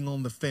sitting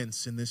on the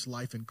fence in this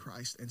life in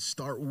Christ and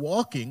start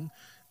walking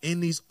in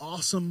these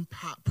awesome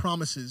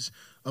promises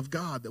of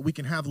God, that we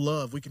can have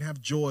love, we can have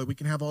joy, we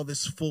can have all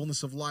this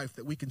fullness of life,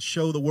 that we can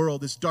show the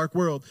world, this dark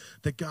world,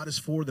 that God is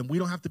for them. We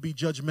don't have to be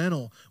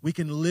judgmental. We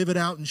can live it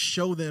out and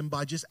show them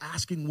by just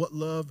asking what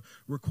love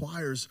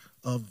requires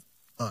of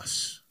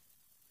us.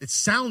 It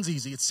sounds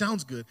easy. It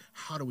sounds good.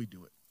 How do we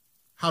do it?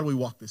 How do we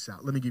walk this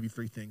out? Let me give you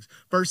three things.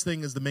 First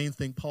thing is the main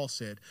thing Paul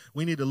said.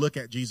 We need to look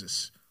at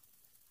Jesus.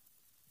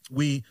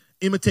 We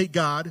imitate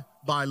God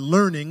by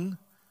learning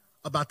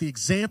about the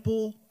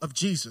example of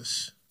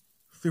Jesus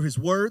through his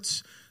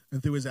words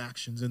and through his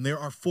actions. And there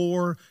are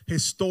 4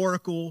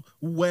 historical,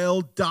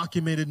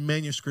 well-documented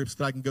manuscripts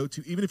that I can go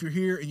to. Even if you're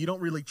here and you don't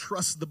really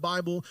trust the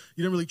Bible,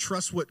 you don't really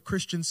trust what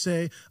Christians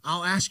say,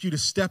 I'll ask you to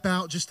step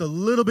out just a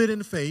little bit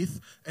in faith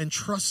and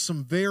trust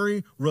some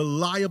very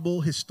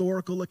reliable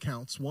historical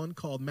accounts. One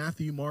called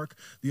Matthew, Mark,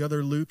 the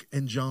other Luke,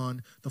 and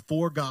John. The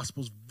 4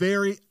 Gospels,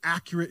 very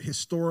accurate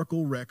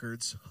historical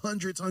records,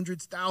 hundreds,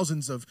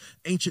 thousands of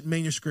ancient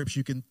manuscripts.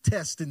 You can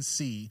test and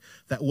see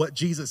that what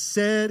Jesus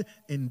said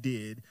and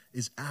did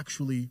is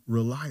actually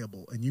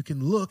reliable. And you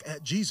can look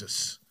at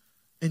Jesus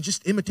and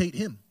just imitate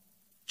him.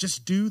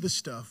 Just do the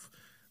stuff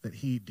that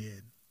he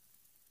did.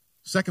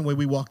 Second way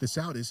we walk this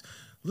out is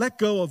let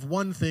go of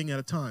one thing at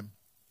a time.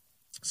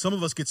 Some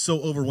of us get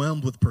so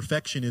overwhelmed with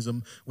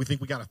perfectionism, we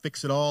think we got to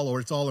fix it all, or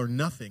it's all or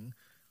nothing.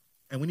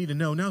 And we need to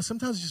know, no,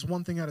 sometimes it's just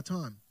one thing at a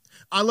time.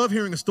 I love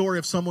hearing a story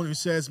of someone who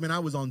says, man, I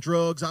was on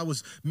drugs, I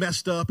was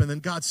messed up, and then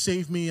God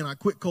saved me, and I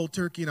quit cold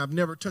turkey, and I've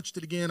never touched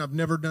it again, I've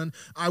never done.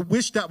 I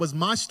wish that was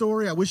my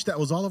story. I wish that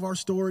was all of our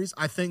stories.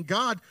 I thank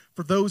God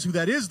for those who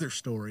that is their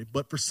story.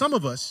 But for some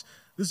of us,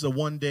 this is a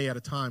one day at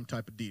a time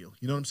type of deal.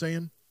 You know what I'm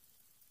saying?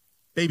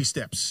 Baby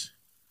steps.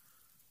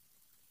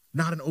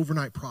 Not an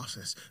overnight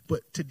process.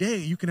 But today,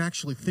 you can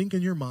actually think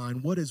in your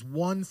mind, what is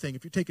one thing?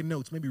 If you're taking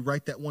notes, maybe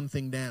write that one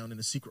thing down in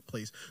a secret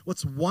place.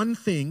 What's one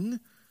thing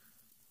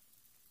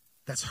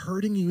that's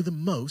hurting you the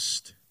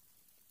most,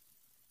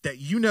 that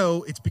you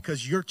know it's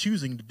because you're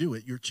choosing to do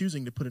it, you're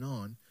choosing to put it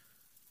on,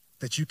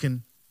 that you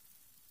can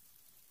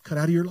cut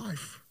out of your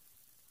life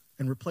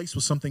and replace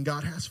with something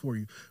God has for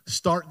you?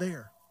 Start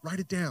there.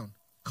 Write it down.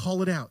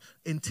 Call it out.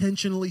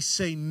 Intentionally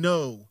say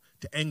no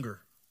to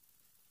anger,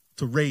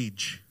 to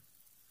rage,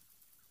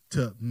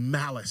 to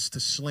malice,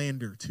 to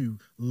slander, to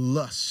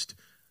lust,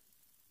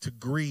 to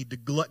greed, to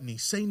gluttony.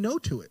 Say no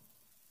to it.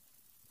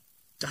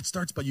 That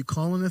starts by you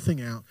calling the thing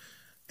out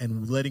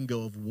and letting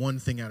go of one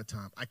thing at a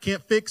time. I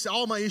can't fix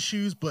all my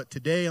issues, but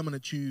today I'm going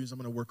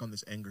to work on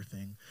this anger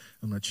thing.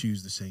 I'm going to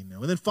choose to say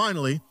no. And then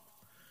finally,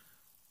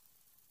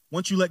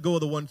 once you let go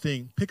of the one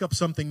thing, pick up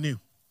something new.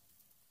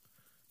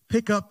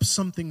 Pick up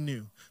something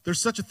new.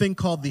 There's such a thing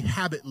called the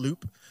habit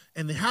loop.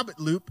 And the habit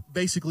loop,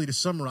 basically to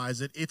summarize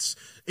it,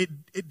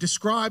 it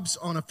describes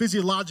on a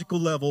physiological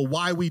level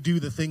why we do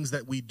the things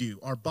that we do.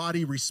 Our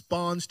body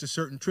responds to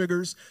certain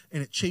triggers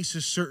and it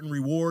chases certain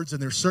rewards.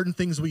 And there's certain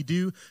things we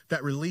do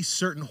that release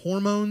certain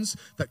hormones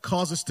that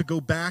cause us to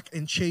go back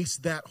and chase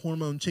that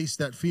hormone, chase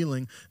that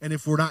feeling. And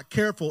if we're not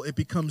careful, it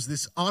becomes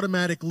this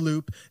automatic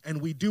loop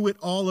and we do it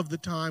all of the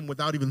time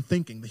without even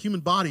thinking. The human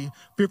body,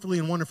 fearfully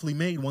and wonderfully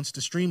made, wants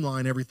to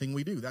streamline everything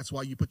we do. That's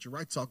why you put your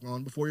right sock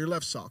on before your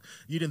left sock.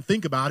 You didn't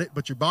think about it,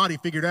 but your body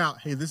figured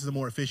out, hey, this is a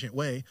more efficient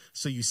way.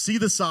 So you see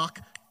the sock,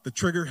 the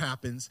trigger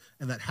happens,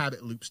 and that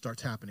habit loop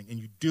starts happening. And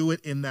you do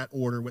it in that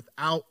order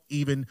without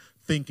even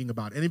thinking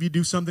about it. Any of you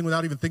do something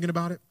without even thinking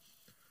about it?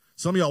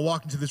 Some of y'all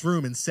walked into this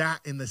room and sat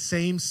in the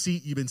same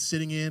seat you've been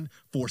sitting in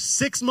for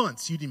 6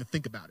 months. You didn't even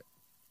think about it.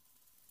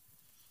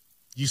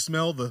 You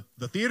smell the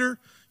theater,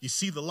 you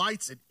see the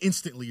lights, and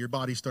instantly your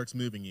body starts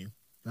moving you.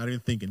 Not even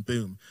thinking,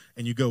 boom.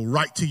 And you go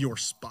right to your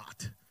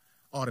spot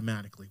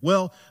automatically.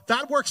 Well,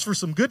 that works for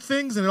some good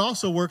things, and it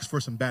also works for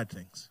some bad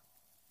things.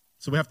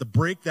 So we have to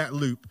break that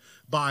loop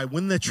by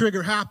when the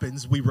trigger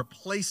happens, we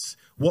replace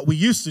what we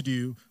used to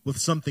do with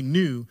something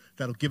new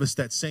that'll give us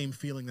that same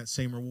feeling, that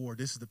same reward.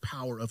 This is the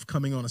power of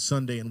coming on a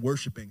Sunday and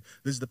worshiping.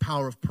 This is the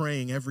power of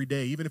praying every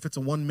day, even if it's a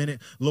 1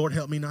 minute, Lord,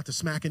 help me not to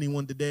smack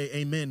anyone today,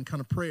 amen,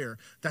 kind of prayer.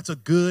 That's a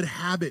good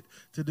habit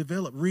to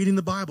develop. Reading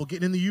the Bible,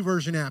 getting in the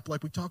YouVersion app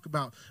like we talk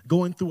about,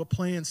 going through a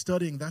plan,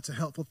 studying, that's a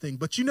helpful thing.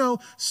 But you know,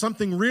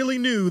 something really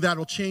new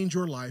that'll change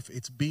your life,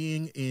 it's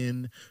being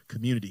in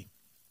community.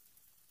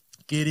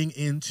 Getting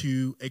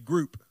into a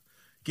group,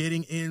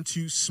 getting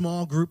into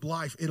small group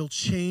life. It'll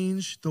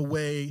change the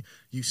way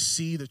you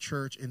see the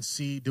church and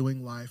see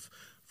doing life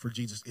for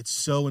Jesus. It's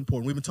so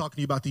important. We've been talking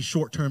to you about these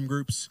short-term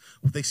groups.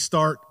 They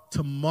start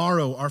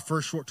tomorrow, our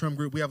first short-term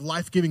group. We have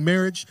Life-Giving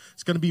Marriage.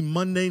 It's going to be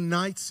Monday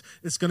nights.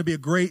 It's going to be a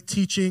great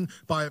teaching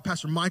by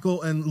Pastor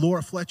Michael and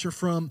Laura Fletcher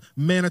from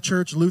Manna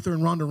Church. Luther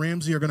and Rhonda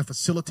Ramsey are going to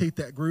facilitate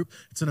that group.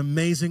 It's an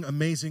amazing,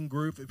 amazing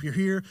group. If you're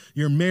here,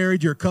 you're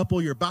married, you're a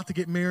couple, you're about to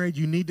get married,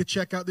 you need to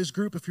check out this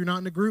group. If you're not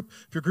in a group,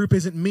 if your group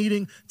isn't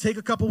meeting, take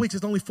a couple weeks.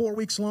 It's only 4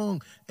 weeks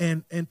long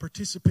and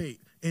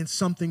participate in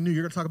something new.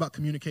 You're going to talk about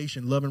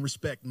communication, love and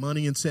respect,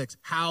 money and sex,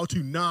 how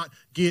to not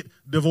get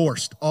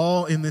divorced,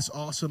 all in this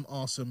awesome,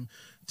 awesome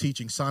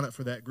teaching. Sign up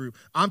for that group.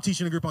 I'm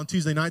teaching a group on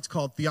Tuesday nights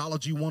called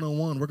Theology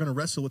 101. We're going to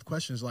wrestle with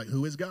questions like,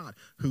 who is God?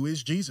 Who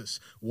is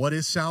Jesus? What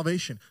is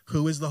salvation?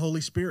 Who is the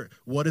Holy Spirit?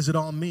 What does it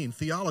all mean?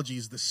 Theology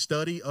is the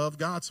study of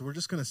God. So we're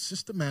just going to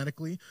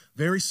systematically,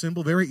 very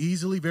simple, very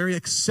easily, very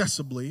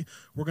accessibly,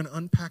 we're going to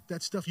unpack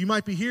that stuff. You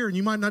might be here and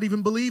you might not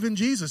even believe in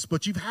Jesus,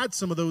 but you've had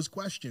some of those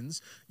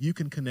questions. You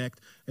can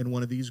connect in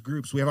one of these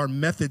groups. We have our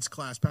methods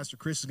class. Pastor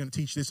Chris is going to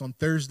teach this on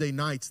Thursday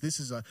nights. This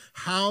is a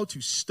how to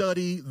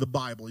study the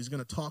Bible. He's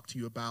going to talk to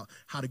you about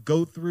how to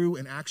go through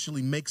and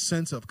actually make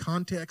sense of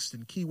context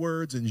and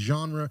keywords and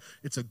genre.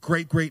 It's a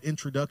great, great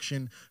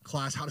introduction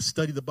class, how to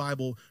study the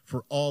Bible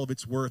for all of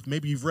its worth.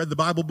 Maybe you've read the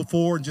Bible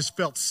before and just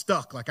felt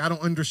stuck, like I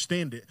don't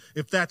understand it.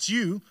 If that's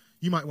you,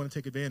 you might want to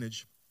take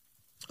advantage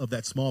of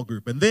that small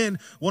group. And then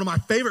one of my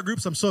favorite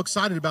groups I'm so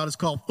excited about is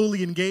called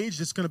Fully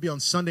Engaged. It's going to be on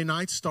Sunday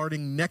nights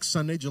starting next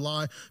Sunday,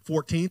 July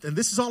 14th. And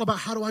this is all about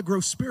how do I grow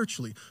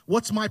spiritually?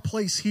 What's my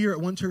place here at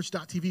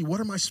onechurch.tv? What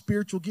are my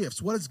spiritual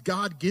gifts? What has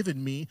God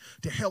given me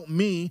to help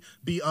me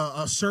be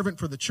a servant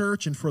for the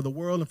church and for the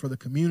world and for the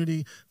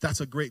community?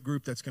 That's a great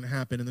group that's going to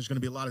happen. And there's going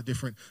to be a lot of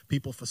different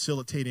people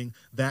facilitating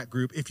that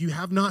group. If you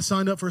have not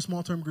signed up for a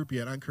small term group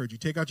yet, I encourage you,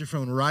 take out your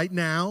phone right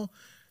now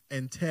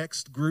and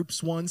text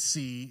Groups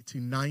 1C to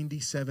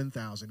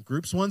 97,000.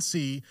 Groups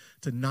 1C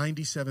to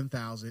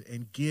 97,000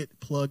 and get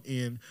plugged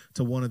in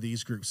to one of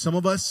these groups. Some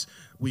of us,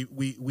 we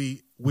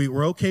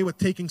were okay with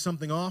taking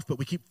something off, but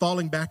we keep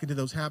falling back into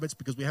those habits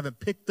because we haven't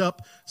picked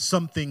up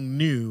something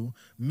new.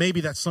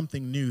 Maybe that's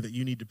something new that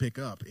you need to pick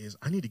up is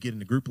I need to get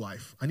into group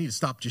life. I need to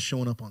stop just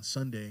showing up on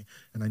Sunday,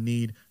 and I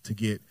need to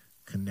get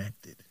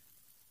connected.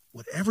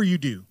 Whatever you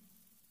do,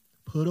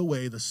 put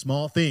away the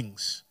small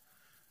things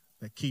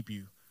that keep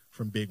you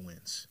from big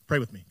wins. Pray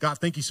with me. God,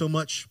 thank you so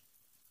much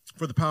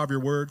for the power of your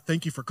word.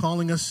 Thank you for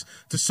calling us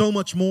to so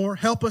much more.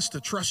 Help us to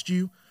trust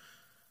you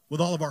with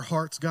all of our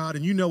hearts, God.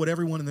 And you know what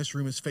everyone in this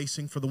room is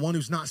facing. For the one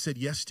who's not said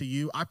yes to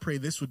you, I pray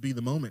this would be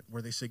the moment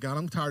where they say, God,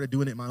 I'm tired of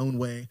doing it my own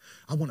way.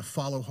 I want to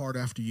follow hard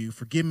after you.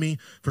 Forgive me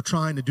for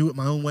trying to do it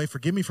my own way.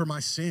 Forgive me for my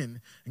sin.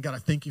 And God, I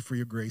thank you for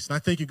your grace. And I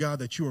thank you, God,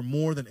 that you are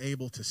more than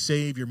able to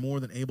save. You're more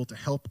than able to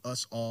help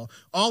us all.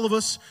 All of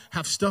us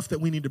have stuff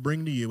that we need to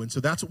bring to you. And so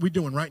that's what we're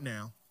doing right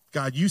now.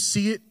 God, you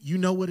see it. You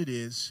know what it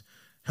is.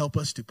 Help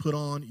us to put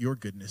on your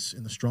goodness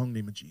in the strong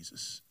name of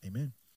Jesus. Amen.